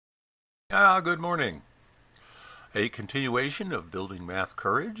Good morning. A continuation of Building Math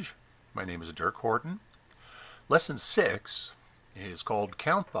Courage. My name is Dirk Horton. Lesson 6 is called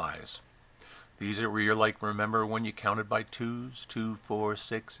Count Bys. These are where you're like, remember when you counted by twos, 2, 4,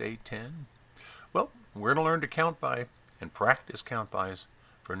 6, 8, 10? Well, we're going to learn to count by and practice count bys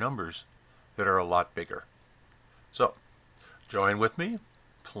for numbers that are a lot bigger. So, join with me.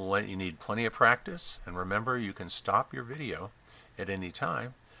 You need plenty of practice, and remember you can stop your video at any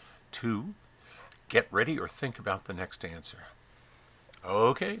time to get ready or think about the next answer.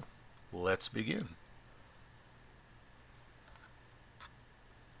 Okay, let's begin.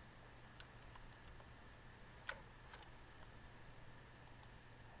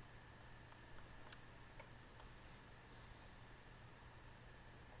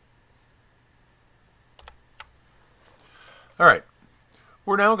 All right,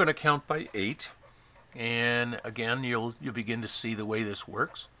 we're now going to count by 8, and again you'll begin to see the way this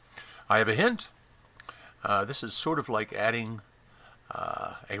works. I have a hint. This is sort of like adding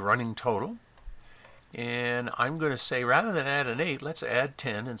a running total. And I'm going to say, rather than add an 8, let's add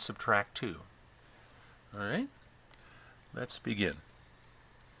 10 and subtract 2. All right? Let's begin.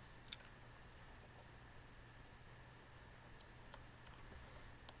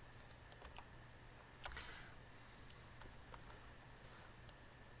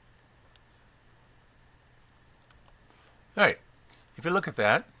 All right. If you look at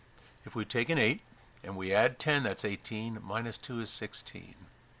that, if we take an 8 and we add 10, that's 18. Minus 2 is 16.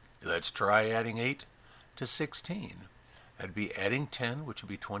 Let's try adding 8 to 16. That'd be adding 10, which would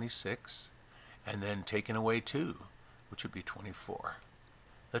be 26, and then taking away 2, which would be 24.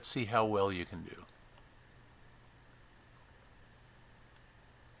 Let's see how well you can do.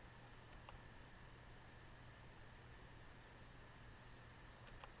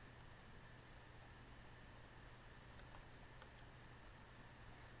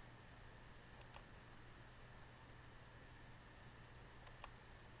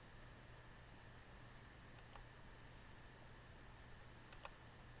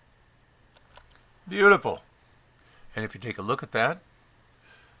 Beautiful. And if you take a look at that,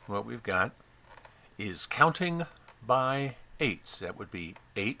 what we've got is counting by 8s. That would be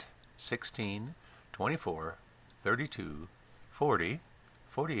 8, 16, 24, 32, 40,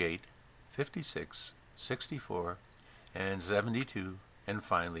 48, 56, 64, and 72, and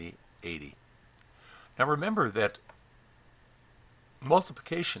finally 80. Now remember that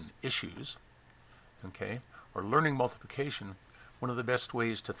multiplication issues, or learning multiplication, one of the best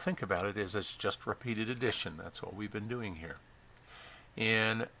ways to think about it is it's just repeated addition. That's what we've been doing here.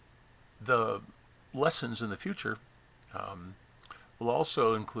 And the lessons in the future will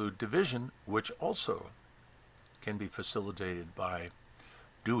also include division, which also can be facilitated by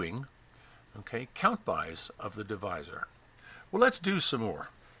doing count bys of the divisor. Well, let's do some more.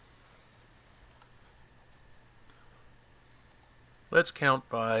 Let's count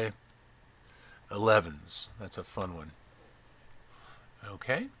by 11s. That's a fun one.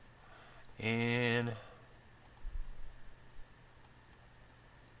 Okay, and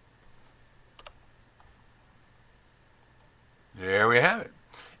there we have it.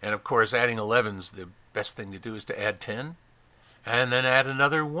 And of course, adding 11s, the best thing to do is to add 10 and then add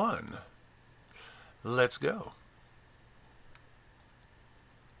another 1. Let's go.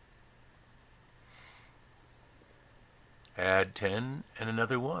 Add 10 and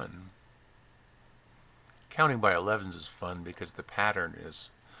another 1. Counting by 11s is fun because the pattern is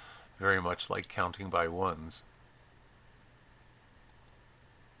very much like counting by 1s.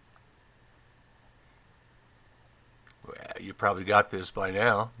 Well, you probably got this by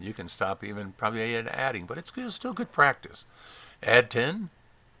now. You can stop even probably adding, but it's still good practice. Add 10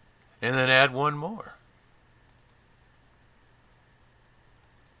 and then add 1 more.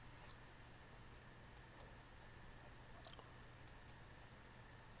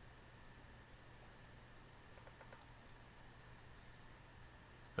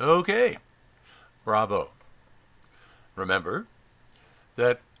 Okay, bravo. Remember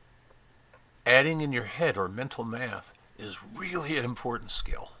that adding in your head or mental math is really an important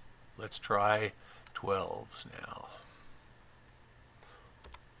skill. Let's try 12s now.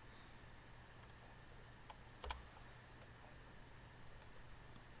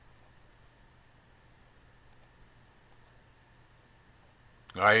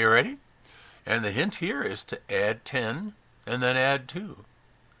 Are you ready? And the hint here is to add 10 and then add 2.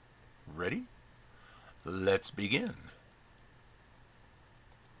 Ready? Let's begin.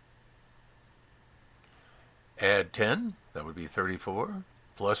 Add 10, that would be 34,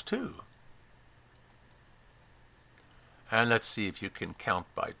 plus 2. And let's see if you can count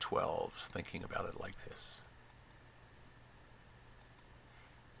by 12s, thinking about it like this.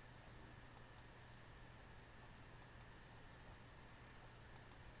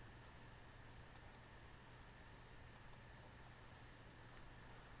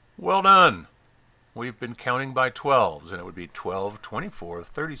 Well done. We've been counting by 12s, and it would be 12, 24,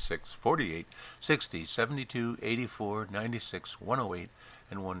 36, 48, 60, 72, 84, 96, 108,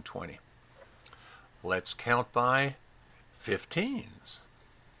 and 120. Let's count by 15s.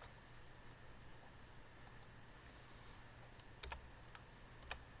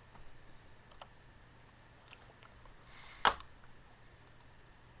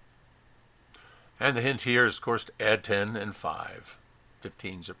 And the hint here is, of course, to add 10 and 5.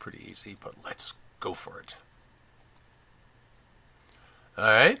 15s are pretty easy, but let's go for it. All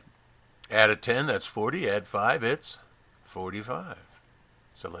right. Add a 10, that's 40. Add 5, it's 45.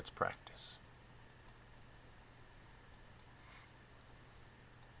 So let's practice.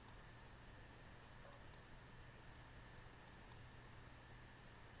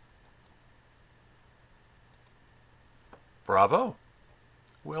 Bravo.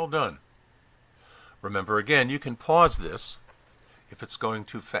 Well done. Remember, again, you can pause this if it's going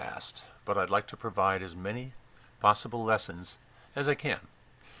too fast, but I'd like to provide as many possible lessons as I can.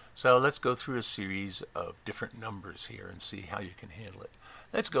 So let's go through a series of different numbers here and see how you can handle it.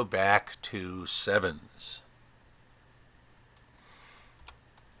 Let's go back to 7s.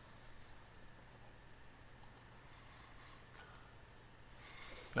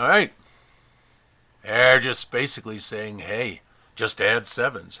 All right. They're just basically saying, hey, just add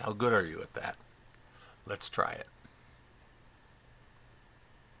 7s. How good are you at that? Let's try it.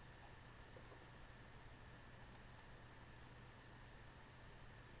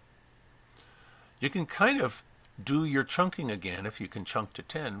 You can kind of do your chunking again if you can chunk to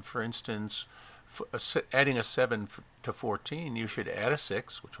 10. For instance, adding a 7 to 14, you should add a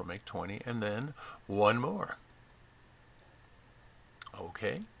 6, which will make 20, and then one more.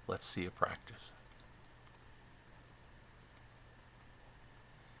 Okay, let's see a practice.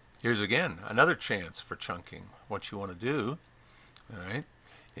 Here's again another chance for chunking. What you want to do, all right,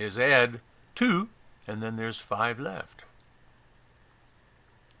 is add 2, and then there's 5 left.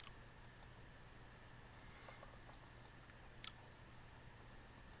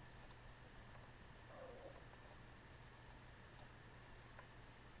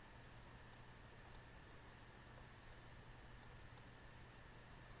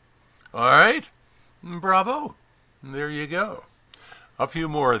 All right, bravo. There you go. A few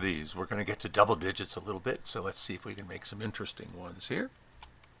more of these. We're going to get to double digits a little bit, so let's see if we can make some interesting ones here.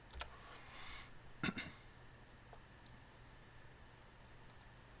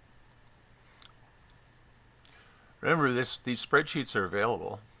 Remember, these spreadsheets are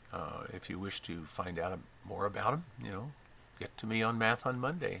available. If you wish to find out more about them, get to me on Math on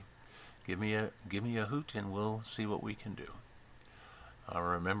Monday. Give me a hoot, and we'll see what we can do.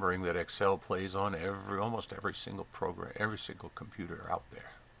 Remembering that Excel plays on almost every single program, every single computer out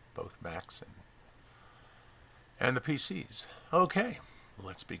there, both Macs and the PCs. Okay,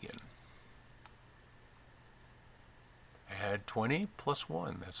 let's begin. Add 20 plus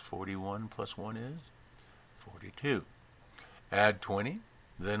 1, that's 41 plus 1 is 42. Add 20,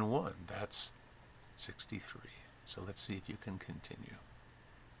 then 1, that's 63. So let's see if you can continue.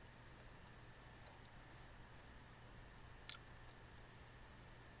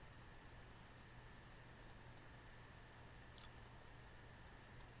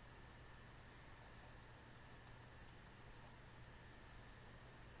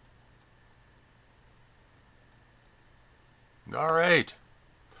 All right,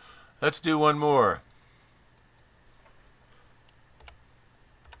 let's do one more.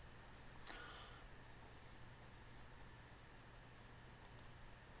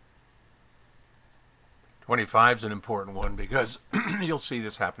 $25 is an important one because you'll see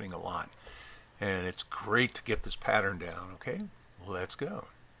this happening a lot. And it's great to get this pattern down, okay? Let's go.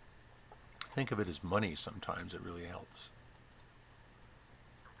 Think of it as money sometimes. It really helps.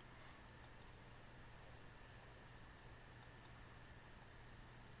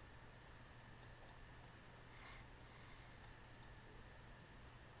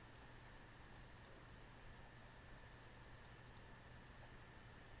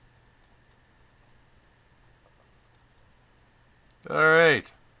 All right.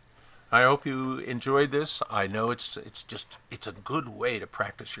 I hope you enjoyed this. I know it's a good way to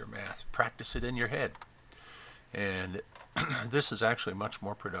practice your math. Practice it in your head. And this is actually much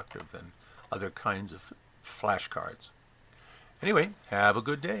more productive than other kinds of flashcards. Anyway, have a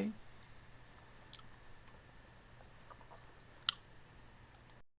good day.